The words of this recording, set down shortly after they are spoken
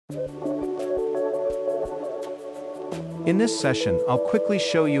In this session, I'll quickly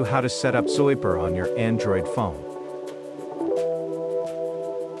show you how to set up Zoiper on your Android phone.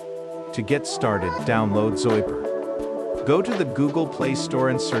 To get started, download Zoiper. Go to the Google Play Store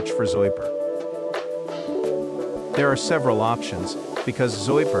and search for Zoiper. There are several options, because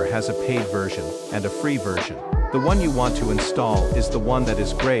Zoiper has a paid version and a free version. The one you want to install is the one that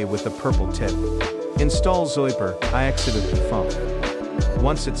is gray with the purple tip. Install Zoiper. I exited the phone.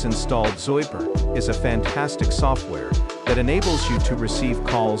 Once it's installed, Zoiper is a fantastic software that enables you to receive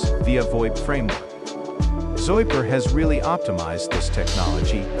calls via VoIP framework. Zoiper has really optimized this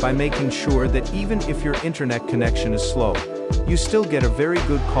technology by making sure that even if your internet connection is slow, you still get a very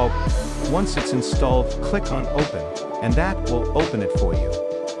good call. Once it's installed, click on Open, and that will open it for you.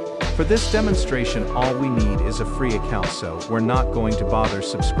 For this demonstration, all we need is a free account, so we're not going to bother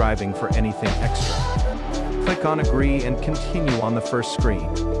subscribing for anything extra. Click on Agree and continue on the first screen.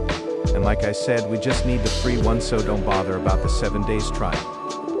 And like I said, we just need the free one, so don't bother about the 7 days trial.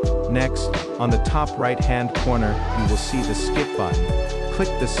 Next, on the top right-hand corner, you will see the skip button. Click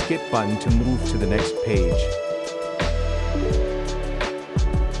the skip button to move to the next page.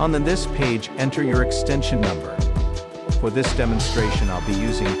 On this page, enter your extension number. For this demonstration, I'll be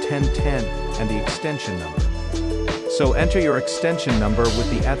using 1010 and the extension number. So enter your extension number with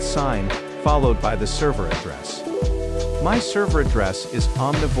the @ followed by the server address. My server address is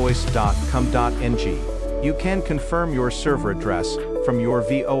omnivoice.com.ng. You can confirm your server address from your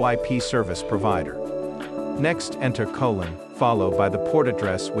VoIP service provider. Next, enter colon, followed by the port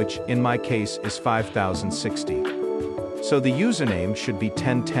address, which in my case is 5060. So the username should be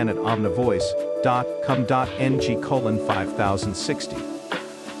 1010@omnivoice.com.ng:5060.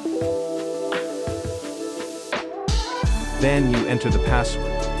 Then you enter the password.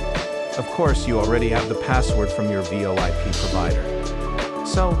 Of course, you already have the password from your VoIP provider.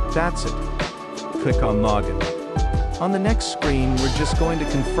 So that's it. Click on Login. On the next screen, we're just going to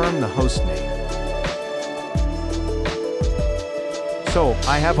confirm the host name. So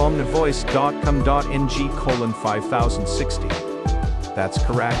I have omnivoice.com.ng:5060. That's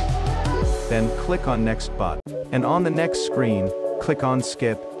correct. Then click on Next button. And on the next screen, click on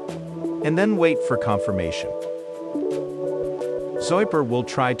Skip. And then wait for confirmation. Zoiper will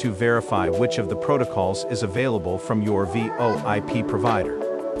try to verify which of the protocols is available from your VoIP provider.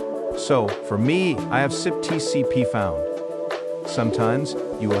 So, for me, I have SIP-TCP found. Sometimes,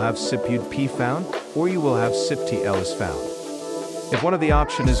 you will have SIP-UDP found, or you will have SIP-TLS found. If one of the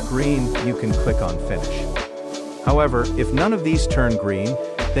options is green, you can click on Finish. However, if none of these turn green,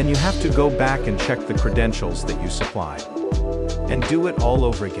 then you have to go back and check the credentials that you supplied. And do it all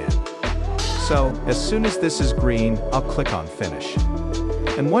over again. So, as soon as this is green, I'll click on Finish.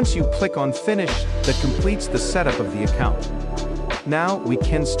 And once you click on Finish, that completes the setup of the account. Now, we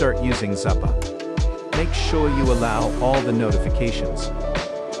can start using Zoiper. Make sure you allow all the notifications.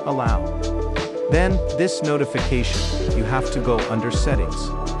 Allow. Then, this notification, you have to go under Settings.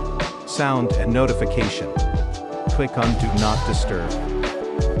 Sound and Notification. Click on Do Not Disturb.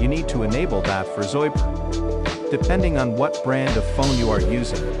 You need to enable that for Zoiper. Depending on what brand of phone you are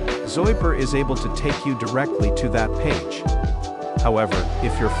using, Zoiper is able to take you directly to that page. However,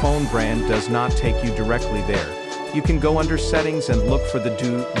 if your phone brand does not take you directly there, you can go under Settings and look for the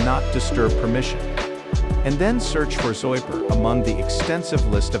Do Not Disturb permission. And then search for Zoiper among the extensive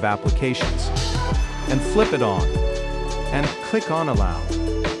list of applications. And flip it on. And click on Allow.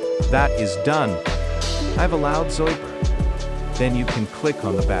 That is done. I've allowed Zoiper. Then you can click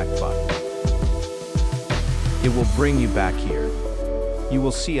on the back button. It will bring you back here. You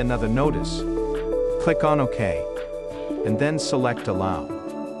will see another notice. Click on OK. And then select Allow.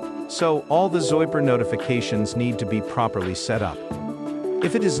 So, all the Zoiper notifications need to be properly set up.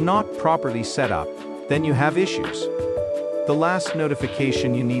 If it is not properly set up, then you have issues. The last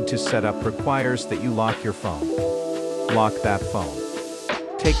notification you need to set up requires that you lock your phone. Lock that phone.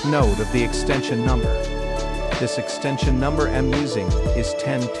 Take note of the extension number. This extension number I'm using is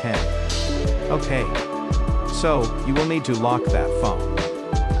 1010. Okay. So, you will need to lock that phone.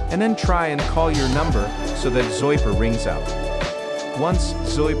 And then try and call your number so that Zoiper rings out. Once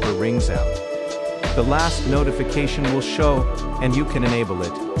Zoiper rings out, the last notification will show, and you can enable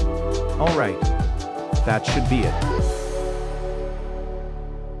it. Alright. That should be it.